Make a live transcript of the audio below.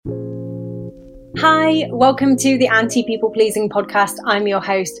Hi, welcome to the Anti-People Pleasing podcast. I'm your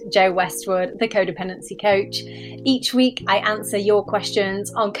host, Jo Westwood, the codependency coach. Each week, I answer your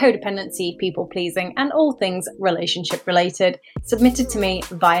questions on codependency, people pleasing, and all things relationship related, submitted to me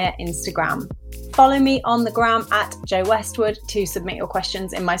via Instagram. Follow me on the gram at Jo Westwood to submit your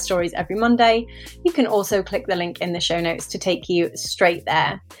questions in my stories every Monday. You can also click the link in the show notes to take you straight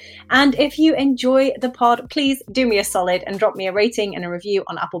there. And if you enjoy the pod, please do me a solid and drop me a rating and a review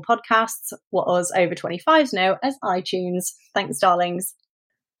on Apple Podcasts, what us over 25s know as iTunes. Thanks, darlings.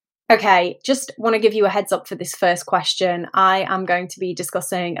 Okay, just want to give you a heads up for this first question. I am going to be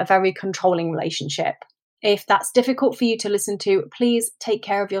discussing a very controlling relationship. If that's difficult for you to listen to, please take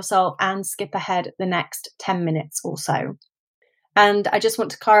care of yourself and skip ahead the next 10 minutes or so. And I just want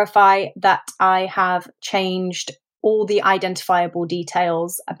to clarify that I have changed all the identifiable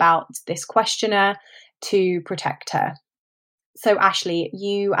details about this questioner to protect her. So Ashley,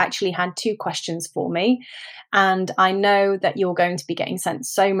 you actually had 2 questions for me, and I know that you're going to be getting sent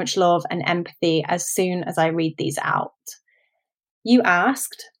so much love and empathy as soon as I read these out. You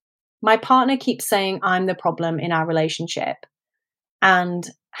asked, my partner keeps saying I'm the problem in our relationship. And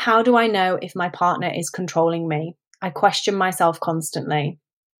how do I know if my partner is controlling me? I question myself constantly.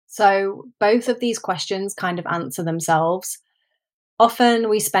 So both of these questions kind of answer themselves. Often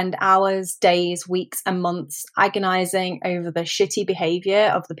we spend hours, days, weeks, and months agonizing over the shitty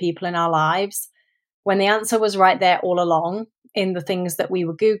behavior of the people in our lives, when the answer was right there all along, in the things that we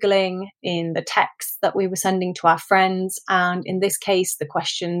were Googling, in the texts that we were sending to our friends, and in this case, the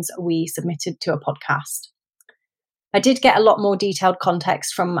questions we submitted to a podcast. I did get a lot more detailed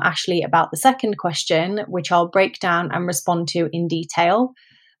context from Ashley about the second question, which I'll break down and respond to in detail.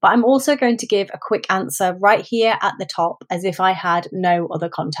 But I'm also going to give a quick answer right here at the top, as if I had no other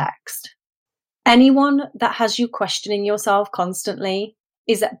context. Anyone that has you questioning yourself constantly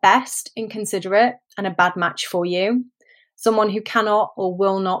is at best inconsiderate and a bad match for you. Someone who cannot or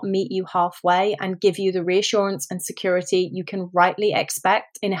will not meet you halfway and give you the reassurance and security you can rightly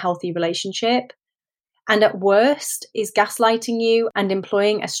expect in a healthy relationship. And at worst is gaslighting you and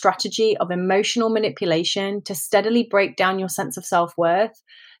employing a strategy of emotional manipulation to steadily break down your sense of self-worth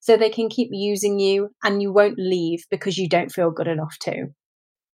so they can keep using you and you won't leave because you don't feel good enough to.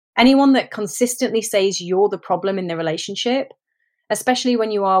 Anyone that consistently says you're the problem in the relationship, especially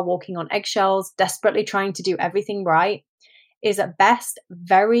when you are walking on eggshells, desperately trying to do everything right, is at best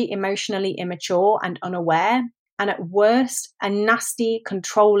very emotionally immature and unaware, and at worst, a nasty,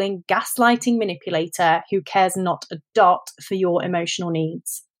 controlling, gaslighting manipulator who cares not a dot for your emotional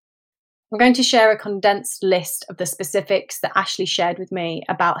needs. I'm going to share a condensed list of the specifics that Ashley shared with me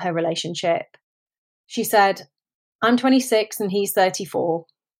about her relationship. She said, I'm 26 and he's 34.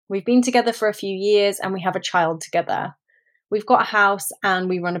 We've been together for a few years and we have a child together. We've got a house and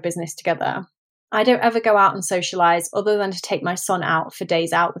we run a business together. I don't ever go out and socialize other than to take my son out for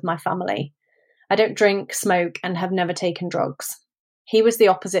days out with my family. I don't drink, smoke, and have never taken drugs. He was the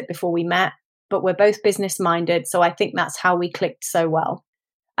opposite before we met, but we're both business-minded, so I think that's how we clicked so well.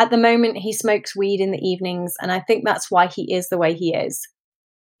 At the moment, he smokes weed in the evenings, and I think that's why he is the way he is.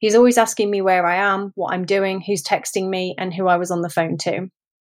 He's always asking me where I am, what I'm doing, who's texting me, and who I was on the phone to.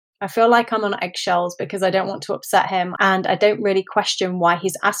 I feel like I'm on eggshells because I don't want to upset him, and I don't really question why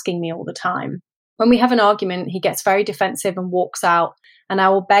he's asking me all the time. When we have an argument, he gets very defensive and walks out, and I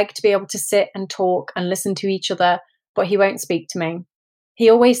will beg to be able to sit and talk and listen to each other, but he won't speak to me. He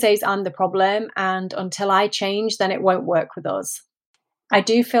always says I'm the problem, and until I change, then it won't work with us. I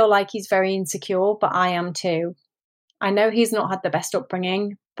do feel like he's very insecure, but I am too. I know he's not had the best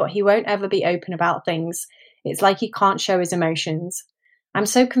upbringing, but he won't ever be open about things. It's like he can't show his emotions. I'm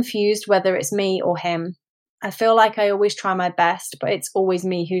so confused whether it's me or him. I feel like I always try my best, but it's always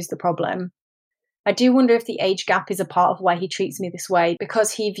me who's the problem. I do wonder if the age gap is a part of why he treats me this way,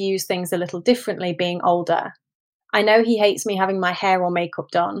 because he views things a little differently being older. I know he hates me having my hair or makeup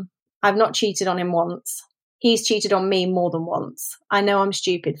done. I've not cheated on him once. He's cheated on me more than once. I know I'm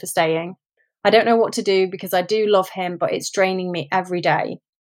stupid for staying. I don't know what to do because I do love him, but it's draining me every day.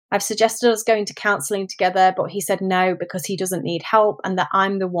 I've suggested us going to counselling together, but he said no because he doesn't need help and that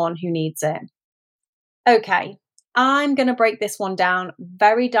I'm the one who needs it. Okay. I'm going to break this one down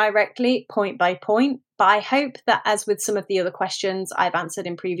very directly, point by point, but I hope that as with some of the other questions I've answered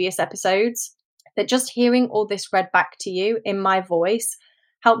in previous episodes, that just hearing all this read back to you in my voice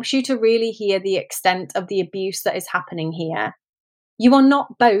helps you to really hear the extent of the abuse that is happening here. You are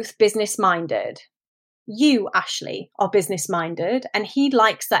not both business-minded. You, Ashley, are business-minded, and he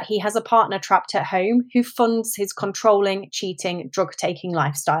likes that he has a partner trapped at home who funds his controlling, cheating, drug-taking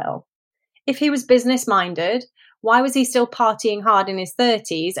lifestyle. If he was business-minded, Why was he still partying hard in his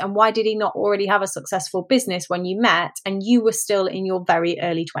 30s? And why did he not already have a successful business when you met and you were still in your very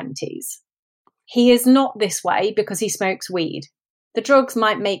early 20s? He is not this way because he smokes weed. The drugs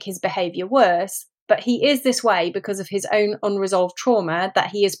might make his behavior worse, but he is this way because of his own unresolved trauma that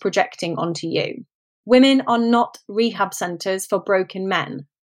he is projecting onto you. Women are not rehab centers for broken men.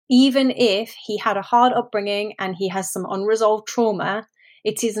 Even if he had a hard upbringing and he has some unresolved trauma,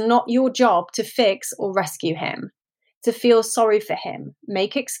 it is not your job to fix or rescue him, to feel sorry for him,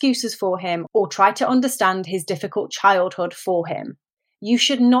 make excuses for him, or try to understand his difficult childhood for him. You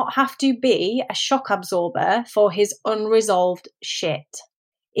should not have to be a shock absorber for his unresolved shit.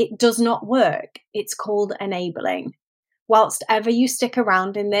 It does not work. It's called enabling. Whilst ever you stick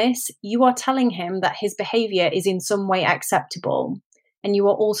around in this, you are telling him that his behavior is in some way acceptable, and you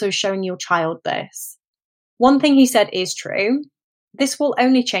are also showing your child this. One thing he said is true. This will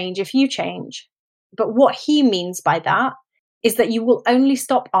only change if you change. But what he means by that is that you will only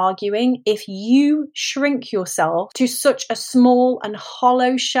stop arguing if you shrink yourself to such a small and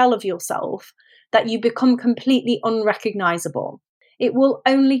hollow shell of yourself that you become completely unrecognizable. It will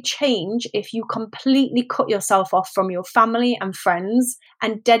only change if you completely cut yourself off from your family and friends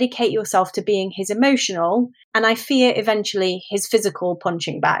and dedicate yourself to being his emotional, and I fear eventually his physical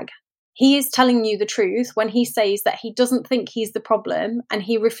punching bag. He is telling you the truth when he says that he doesn't think he's the problem and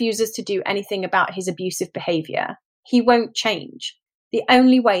he refuses to do anything about his abusive behavior. He won't change. The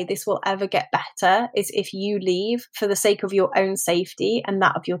only way this will ever get better is if you leave for the sake of your own safety and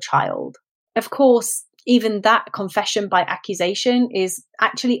that of your child. Of course, even that confession by accusation is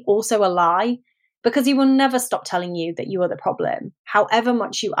actually also a lie, because he will never stop telling you that you are the problem, however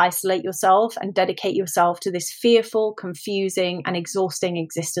much you isolate yourself and dedicate yourself to this fearful, confusing, and exhausting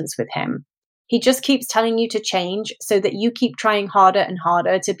existence with him. He just keeps telling you to change so that you keep trying harder and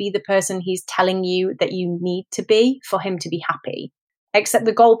harder to be the person he's telling you that you need to be for him to be happy. Except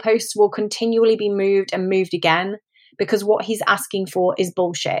the goalposts will continually be moved and moved again, because what he's asking for is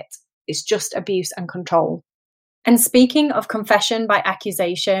bullshit. It's just abuse and control. And speaking of confession by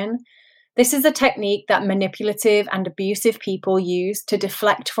accusation, this is a technique that manipulative and abusive people use to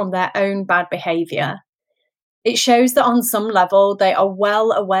deflect from their own bad behavior. It shows that on some level they are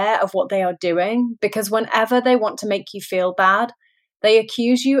well aware of what they are doing, because whenever they want to make you feel bad, they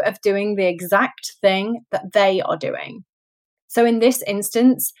accuse you of doing the exact thing that they are doing. So in this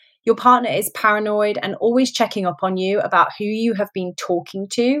instance, your partner is paranoid and always checking up on you about who you have been talking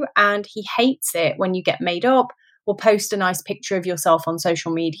to, and he hates it when you get made up or post a nice picture of yourself on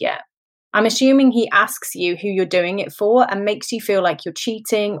social media. I'm assuming he asks you who you're doing it for and makes you feel like you're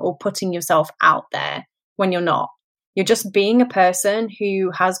cheating or putting yourself out there when you're not. You're just being a person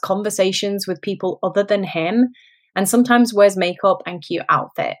who has conversations with people other than him and sometimes wears makeup and cute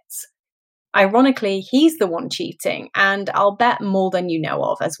outfits. Ironically, he's the one cheating, and I'll bet more than you know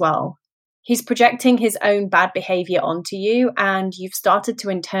of as well. He's projecting his own bad behavior onto you, and you've started to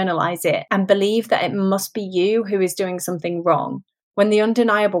internalize it and believe that it must be you who is doing something wrong, when the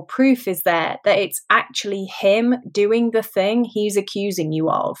undeniable proof is there that it's actually him doing the thing he's accusing you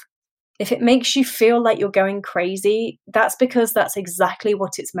of. If it makes you feel like you're going crazy, that's because that's exactly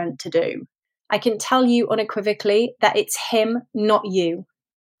what it's meant to do. I can tell you unequivocally that it's him, not you.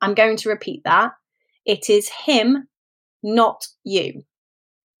 I'm going to repeat that. It is him, not you.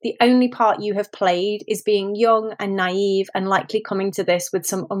 The only part you have played is being young and naive and likely coming to this with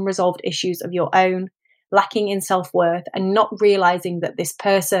some unresolved issues of your own, lacking in self-worth and not realizing that this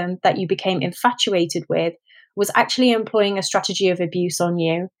person that you became infatuated with was actually employing a strategy of abuse on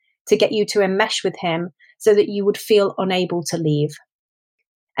you to get you to enmesh with him so that you would feel unable to leave.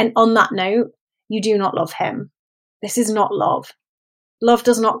 And on that note, you do not love him. This is not love. Love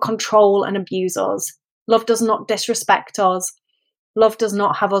does not control and abuse us. Love does not disrespect us. Love does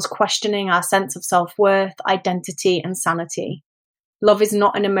not have us questioning our sense of self-worth, identity, and sanity. Love is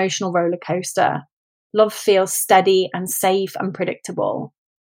not an emotional roller coaster. Love feels steady and safe and predictable.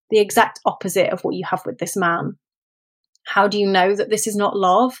 The exact opposite of what you have with this man. How do you know that this is not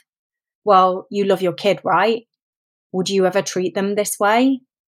love? Well, you love your kid, right? Would you ever treat them this way?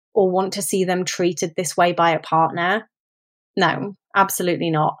 Or want to see them treated this way by a partner? No, absolutely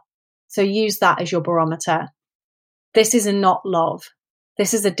not. So use that as your barometer. This is not love.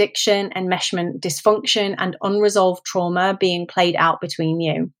 This is addiction, enmeshment, dysfunction, and unresolved trauma being played out between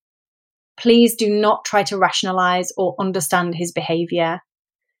you. Please do not try to rationalize or understand his behavior.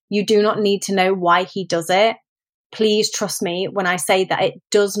 You do not need to know why he does it. Please trust me when I say that it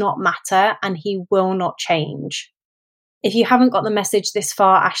does not matter and he will not change. If you haven't got the message this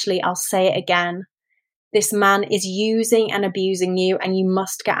far, Ashley, I'll say it again. This man is using and abusing you, and you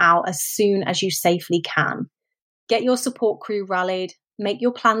must get out as soon as you safely can. get your support crew rallied, make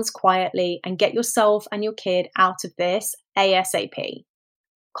your plans quietly, and get yourself and your kid out of this ASAP.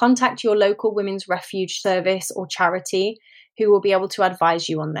 Contact your local women's refuge service or charity who will be able to advise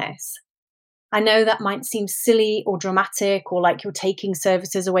you on this. I know that might seem silly or dramatic or like you're taking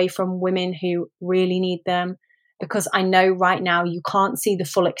services away from women who really need them, because I know right now you can't see the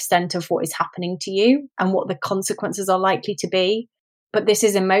full extent of what is happening to you and what the consequences are likely to be. But this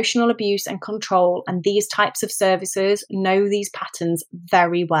is emotional abuse and control, and these types of services know these patterns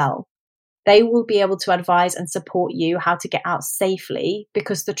very well. They will be able to advise and support you how to get out safely,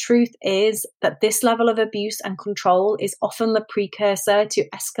 because the truth is that this level of abuse and control is often the precursor to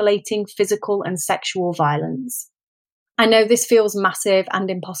escalating physical and sexual violence. I know this feels massive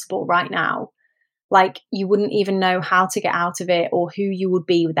and impossible right now, like you wouldn't even know how to get out of it or who you would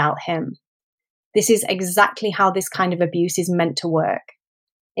be without him. This is exactly how this kind of abuse is meant to work.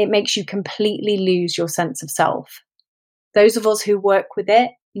 It makes you completely lose your sense of self. Those of us who work with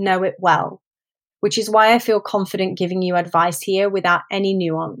it know it well, which is why I feel confident giving you advice here without any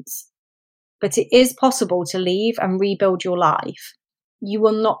nuance. But it is possible to leave and rebuild your life. You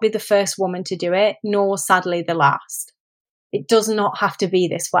will not be the first woman to do it, nor sadly the last. It does not have to be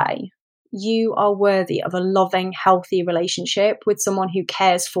this way. You are worthy of a loving, healthy relationship with someone who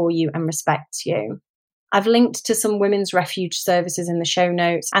cares for you and respects you. I've linked to some women's refuge services in the show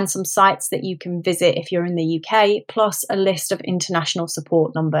notes and some sites that you can visit if you're in the UK, plus a list of international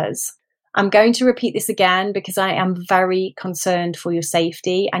support numbers. I'm going to repeat this again because I am very concerned for your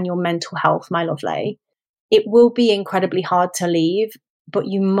safety and your mental health, my lovely. It will be incredibly hard to leave, but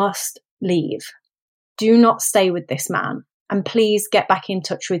you must leave. Do not stay with this man. And please get back in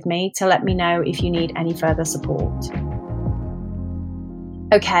touch with me to let me know if you need any further support.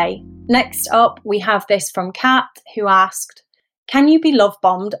 Okay, next up we have this from Kat, who asked, can you be love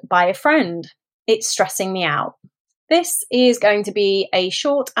bombed by a friend? It's stressing me out. This is going to be a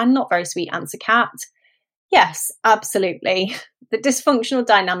short and not very sweet answer, Kat. Yes, absolutely. The dysfunctional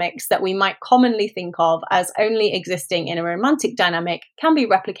dynamics that we might commonly think of as only existing in a romantic dynamic can be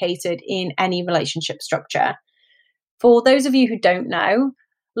replicated in any relationship structure. For those of you who don't know,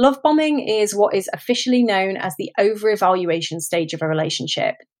 love bombing is what is officially known as the over-evaluation stage of a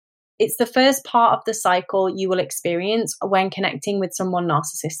relationship. It's the first part of the cycle you will experience when connecting with someone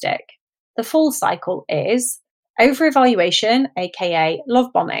narcissistic. The full cycle is over-evaluation, aka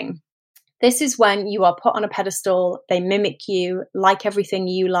love bombing. This is when you are put on a pedestal, they mimic you, like everything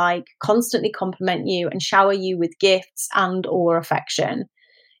you like, constantly compliment you, and shower you with gifts and or affection.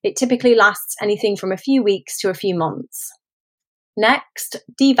 It typically lasts anything from a few weeks to a few months. Next,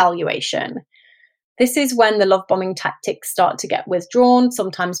 devaluation. This is when the love bombing tactics start to get withdrawn,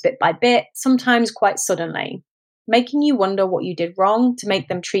 sometimes bit by bit, sometimes quite suddenly, making you wonder what you did wrong to make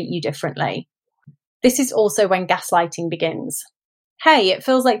them treat you differently. This is also when gaslighting begins. Hey, it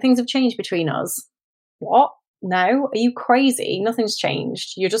feels like things have changed between us. What? No, are you crazy? Nothing's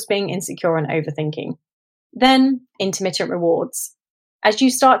changed. You're just being insecure and overthinking. Then, intermittent rewards. As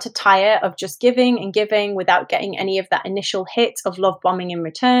you start to tire of just giving and giving without getting any of that initial hit of love bombing in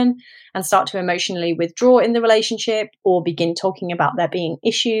return, and start to emotionally withdraw in the relationship or begin talking about there being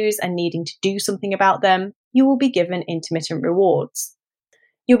issues and needing to do something about them, you will be given intermittent rewards.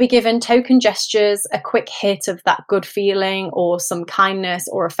 You'll be given token gestures, a quick hit of that good feeling or some kindness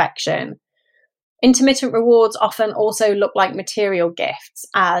or affection. Intermittent rewards often also look like material gifts,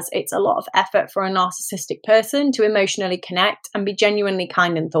 as it's a lot of effort for a narcissistic person to emotionally connect and be genuinely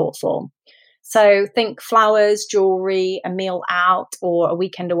kind and thoughtful. So think flowers, jewelry, a meal out, or a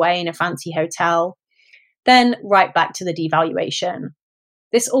weekend away in a fancy hotel. Then right back to the devaluation.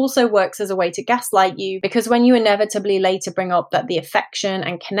 This also works as a way to gaslight you, because when you inevitably later bring up that the affection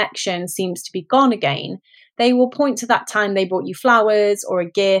and connection seems to be gone again, they will point to that time they bought you flowers or a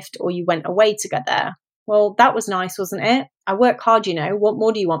gift or you went away together. Well, that was nice, wasn't it? I work hard, you know. What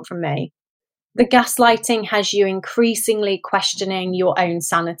more do you want from me? The gaslighting has you increasingly questioning your own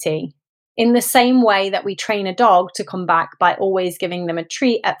sanity. In the same way that we train a dog to come back by always giving them a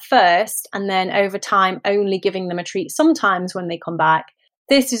treat at first, and then over time only giving them a treat sometimes when they come back,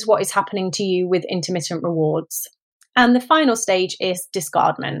 this is what is happening to you with intermittent rewards. And the final stage is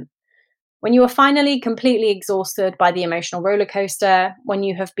discardment. When you are finally completely exhausted by the emotional roller coaster, when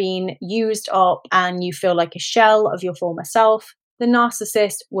you have been used up and you feel like a shell of your former self, the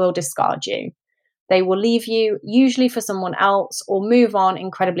narcissist will discard you. They will leave you, usually for someone else, or move on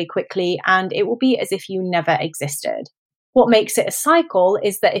incredibly quickly, and it will be as if you never existed. What makes it a cycle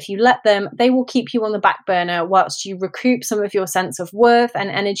is that if you let them, they will keep you on the back burner whilst you recoup some of your sense of worth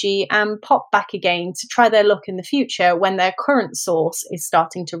and energy and pop back again to try their luck in the future when their current source is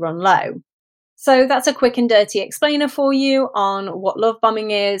starting to run low. So that's a quick and dirty explainer for you on what love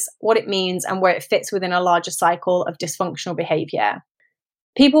bombing is, what it means, and where it fits within a larger cycle of dysfunctional behavior.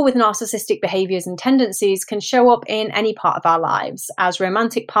 People with narcissistic behaviors and tendencies can show up in any part of our lives as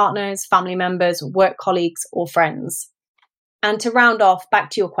romantic partners, family members, work colleagues, or friends. And to round off, back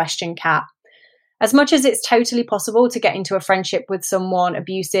to your question, Kat. As much as it's totally possible to get into a friendship with someone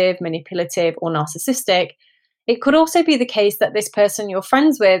abusive, manipulative, or narcissistic, it could also be the case that this person you're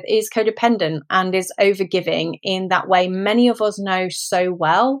friends with is codependent and is overgiving in that way many of us know so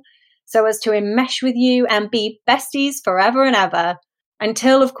well, so as to enmesh with you and be besties forever and ever,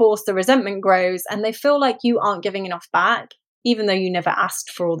 until, of course, the resentment grows and they feel like you aren't giving enough back, even though you never asked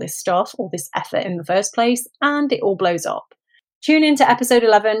for all this stuff, all this effort in the first place, and it all blows up. Tune into episode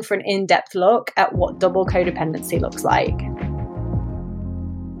 11 for an in-depth look at what double codependency looks like.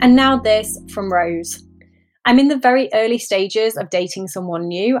 And now this from Rose. I'm in the very early stages of dating someone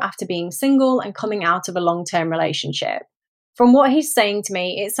new after being single and coming out of a long-term relationship. From what he's saying to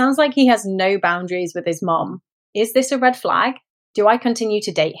me, it sounds like he has no boundaries with his mom. Is this a red flag? Do I continue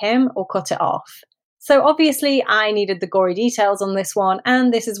to date him or cut it off? So obviously I needed the gory details on this one,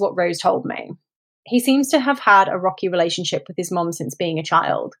 and this is what Rose told me. He seems to have had a rocky relationship with his mom since being a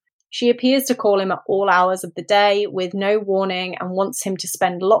child. She appears to call him at all hours of the day with no warning and wants him to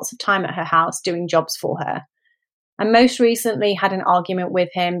spend lots of time at her house doing jobs for her. And most recently had an argument with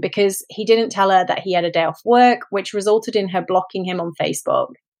him because he didn't tell her that he had a day off work, which resulted in her blocking him on Facebook.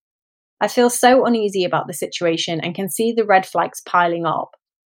 I feel so uneasy about the situation and can see the red flags piling up.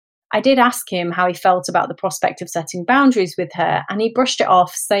 I did ask him how he felt about the prospect of setting boundaries with her, and he brushed it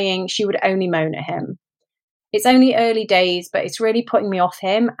off, saying she would only moan at him. It's only early days, but it's really putting me off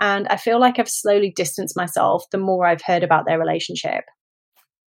him, and I feel like I've slowly distanced myself the more I've heard about their relationship.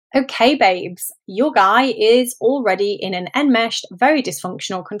 Okay, babes, your guy is already in an enmeshed, very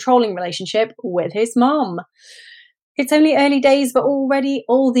dysfunctional, controlling relationship with his mom. It's only early days, but already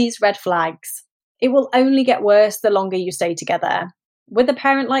all these red flags. It will only get worse the longer you stay together. With a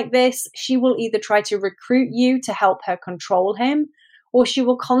parent like this, she will either try to recruit you to help her control him, or she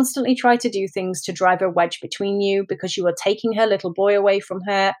will constantly try to do things to drive a wedge between you because you are taking her little boy away from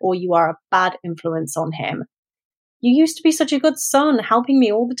her, or you are a bad influence on him. You used to be such a good son, helping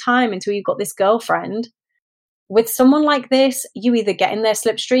me all the time until you got this girlfriend. With someone like this, you either get in their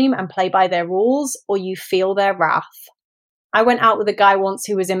slipstream and play by their rules, or you feel their wrath. I went out with a guy once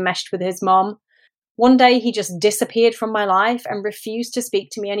who was enmeshed with his mom. One day he just disappeared from my life and refused to speak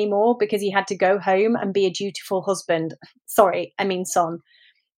to me anymore because he had to go home and be a dutiful husband. Son.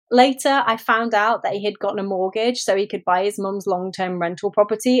 Later, I found out that he had gotten a mortgage so he could buy his mum's long-term rental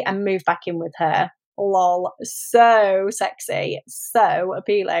property and move back in with her. Lol, so sexy, so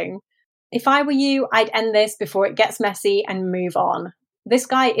appealing. If I were you, I'd end this before it gets messy and move on. This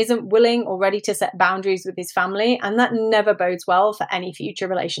guy isn't willing or ready to set boundaries with his family, and that never bodes well for any future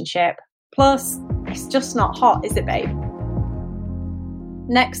relationship. Plus, it's just not hot, is it, babe?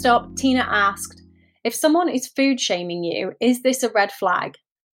 Next up, Tina asked, if someone is food shaming you, is this a red flag?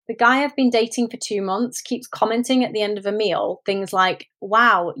 The guy I've been dating for 2 months keeps commenting at the end of a meal, things like,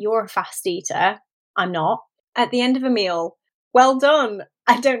 wow, you're a fast eater. I'm not. At the end of a meal, well done.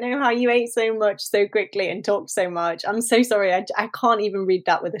 I don't know how you ate so much so quickly and talked so much. I'm so sorry. I can't even read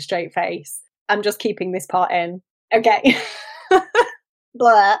that with a straight face. I'm just keeping this part in. Okay.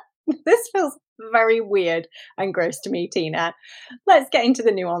 Blah. This feels very weird and gross to me, Tina. Let's get into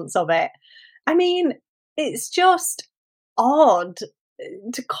the nuance of it. I mean, it's just odd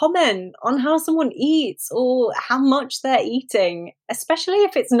to comment on how someone eats or how much they're eating, especially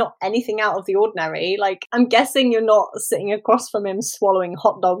if it's not anything out of the ordinary. Like, I'm guessing you're not sitting across from him swallowing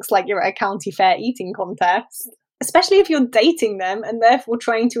hot dogs like you're at a county fair eating contest, especially if you're dating them and therefore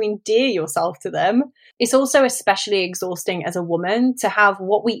trying to endear yourself to them. It's also especially exhausting as a woman to have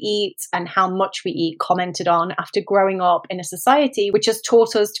what we eat and how much we eat commented on after growing up in a society which has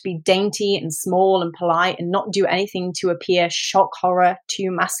taught us to be dainty and small and polite and not do anything to appear shock horror too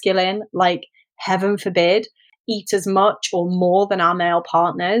masculine, like, heaven forbid, eat as much or more than our male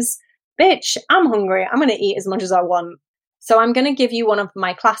partners. Bitch, I'm hungry. I'm going to eat as much as I want. So I'm going to give you one of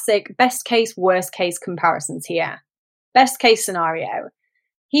my classic best case, worst case comparisons here. Best case scenario.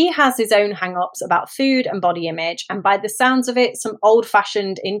 He has his own hang-ups about food and body image, and by the sounds of it, some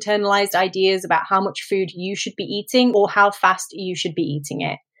old-fashioned internalized ideas about how much food you should be eating or how fast you should be eating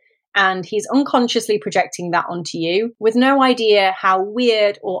it. And he's unconsciously projecting that onto you with no idea how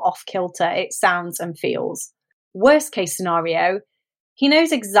weird or off-kilter it sounds and feels. Worst case scenario, he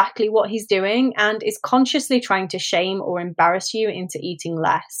knows exactly what he's doing and is consciously trying to shame or embarrass you into eating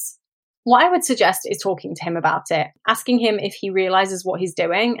less. What I would suggest is talking to him about it, asking him if he realizes what he's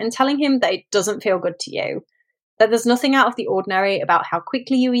doing and telling him that it doesn't feel good to you, that there's nothing out of the ordinary about how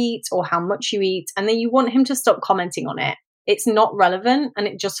quickly you eat or how much you eat, and that you want him to stop commenting on it. It's not relevant and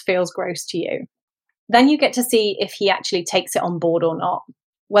it just feels gross to you. Then you get to see if he actually takes it on board or not,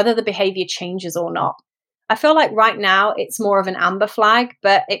 whether the behavior changes or not. I feel like right now it's more of an amber flag,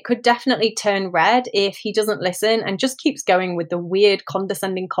 but it could definitely turn red if he doesn't listen and just keeps going with the weird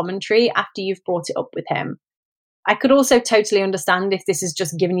condescending commentary after you've brought it up with him. I could also totally understand if this is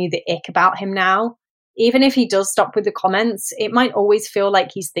just giving you the ick about him now. Even if he does stop with the comments, it might always feel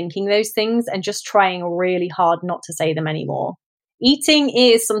like he's thinking those things and just trying really hard not to say them anymore. Eating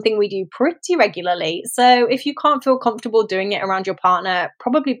is something we do pretty regularly, so if you can't feel comfortable doing it around your partner,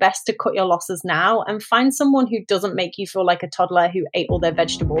 probably best to cut your losses now and find someone who doesn't make you feel like a toddler who ate all their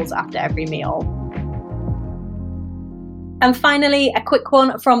vegetables after every meal. And finally, a quick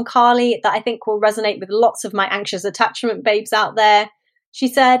one from Carly that I think will resonate with lots of my anxious attachment babes out there. She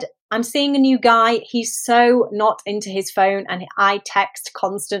said, "I'm seeing a new guy. He's so not into his phone and I text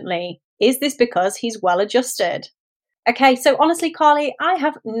constantly. Is this because he's well adjusted?" Okay, so honestly, Carly, I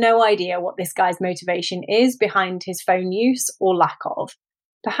have no idea what this guy's motivation is behind his phone use or lack of.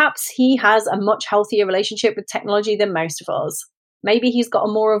 Perhaps he has a much healthier relationship with technology than most of us. Maybe he's got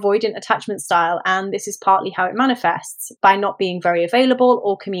a more avoidant attachment style, and this is partly how it manifests, by not being very available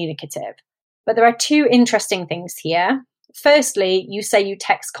or communicative. But there are two interesting things here. Firstly, you say you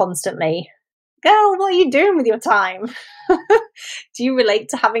text constantly. Girl, what are you doing with your time? Do you relate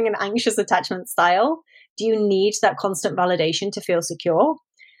to having an anxious attachment style? Do you need that constant validation to feel secure?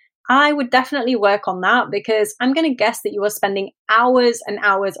 I would definitely work on that, because I'm going to guess that you are spending hours and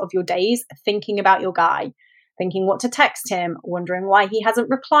hours of your days thinking about your guy, thinking what to text him, wondering why he hasn't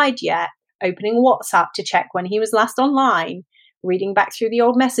replied yet, opening WhatsApp to check when he was last online, reading back through the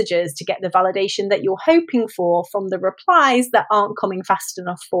old messages to get the validation that you're hoping for from the replies that aren't coming fast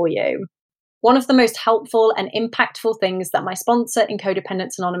enough for you. One of the most helpful and impactful things that my sponsor in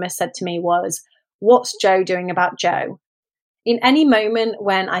Codependence Anonymous said to me was, "What's Joe doing about Joe?" In any moment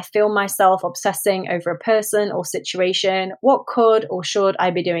when I feel myself obsessing over a person or situation, what could or should I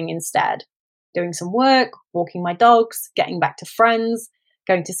be doing instead? Doing some work, walking my dogs, getting back to friends,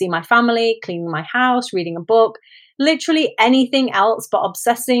 going to see my family, cleaning my house, reading a book, literally anything else but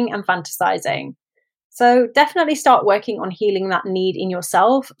obsessing and fantasizing. So definitely start working on healing that need in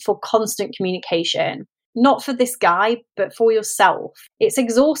yourself for constant communication. Not for this guy, but for yourself. It's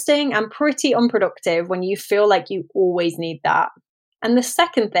exhausting and pretty unproductive when you feel like you always need that. And the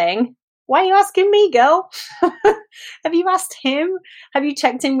second thing, why are you asking me, girl? Have you asked him? Have you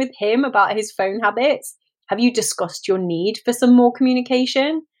checked in with him about his phone habits? Have you discussed your need for some more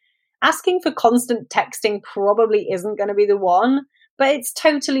communication? Asking for constant texting probably isn't going to be the one, but it's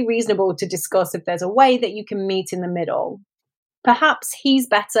totally reasonable to discuss if there's a way that you can meet in the middle. Perhaps he's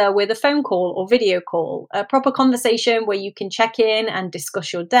better with a phone call or video call, a proper conversation where you can check in and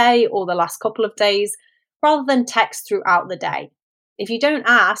discuss your day or the last couple of days, rather than text throughout the day. If you don't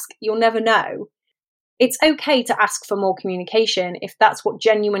ask, you'll never know. It's okay to ask for more communication if that's what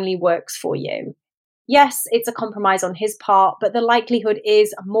genuinely works for you. Yes, it's a compromise on his part, but the likelihood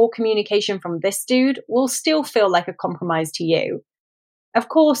is more communication from this dude will still feel like a compromise to you. Of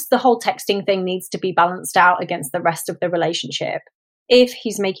course, the whole texting thing needs to be balanced out against the rest of the relationship. If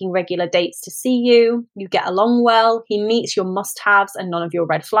he's making regular dates to see you, you get along well, he meets your must-haves and none of your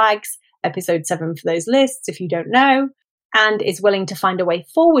red flags, episode 7 for those lists if you don't know, and is willing to find a way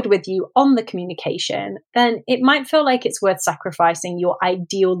forward with you on the communication, then it might feel like it's worth sacrificing your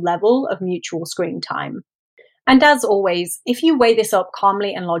ideal level of mutual screen time. And as always, if you weigh this up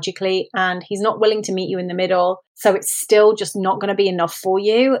calmly and logically, and he's not willing to meet you in the middle, so it's still just not going to be enough for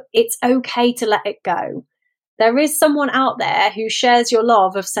you, it's okay to let it go. There is someone out there who shares your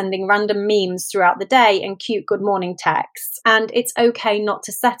love of sending random memes throughout the day and cute good morning texts, and it's okay not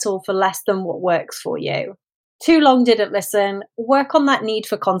to settle for less than what works for you. Too long didn't listen. Work on that need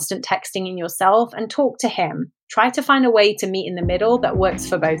for constant texting in yourself and talk to him. Try to find a way to meet in the middle that works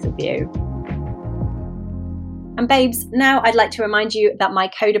for both of you. And babes, now I'd like to remind you that my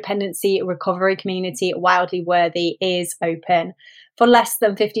codependency recovery community, Wildly Worthy, is open. For less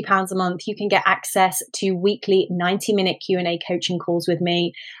than £50 a month, you can get access to weekly 90-minute Q&A coaching calls with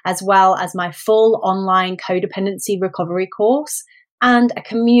me, as well as my full online codependency recovery course, and a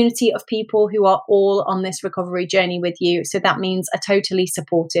community of people who are all on this recovery journey with you. So that means a totally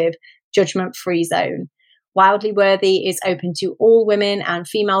supportive, judgment-free zone. Wildly Worthy is open to all women and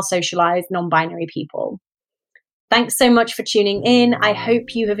female socialized non-binary people. Thanks so much for tuning in. I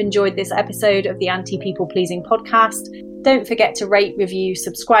hope you have enjoyed this episode of the Anti-People Pleasing podcast. Don't forget to rate, review,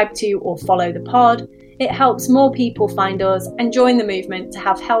 subscribe to, or follow the pod. It helps more people find us and join the movement to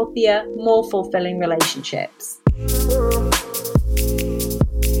have healthier, more fulfilling relationships.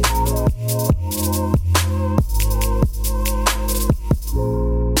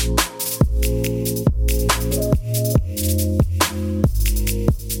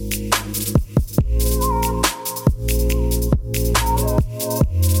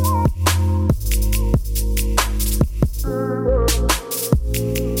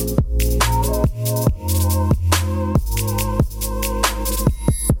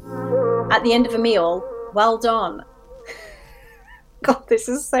 At the end of a meal, well done. God, this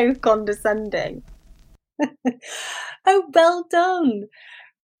is so condescending. Oh, well done.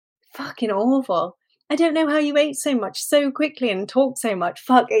 Fucking awful. I don't know how you ate so much so quickly and talked so much.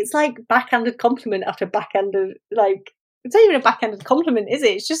 Fuck, it's like backhanded compliment after backhanded, like, it's not even a backhanded compliment, is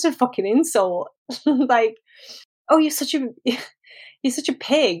it? It's just a fucking insult. Like, oh, you're such a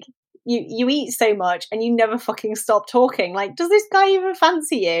pig. You eat so much and you never fucking stop talking. Like, does this guy even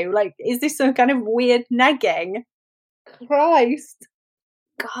fancy you? Like, is this some kind of weird negging? Christ.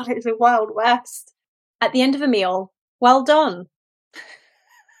 God, it's a Wild West. At the end of a meal, well done.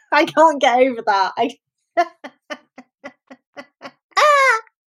 I can't get over that.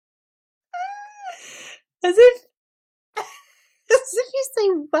 As if you say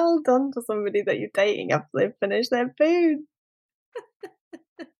well done to somebody that you're dating after they've finished their food.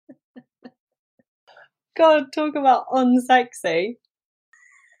 God, talk about unsexy.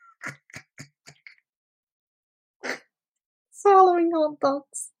 Swallowing hot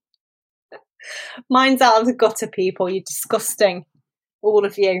dogs. Mine's out of the gutter, people. You're disgusting. All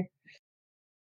of you.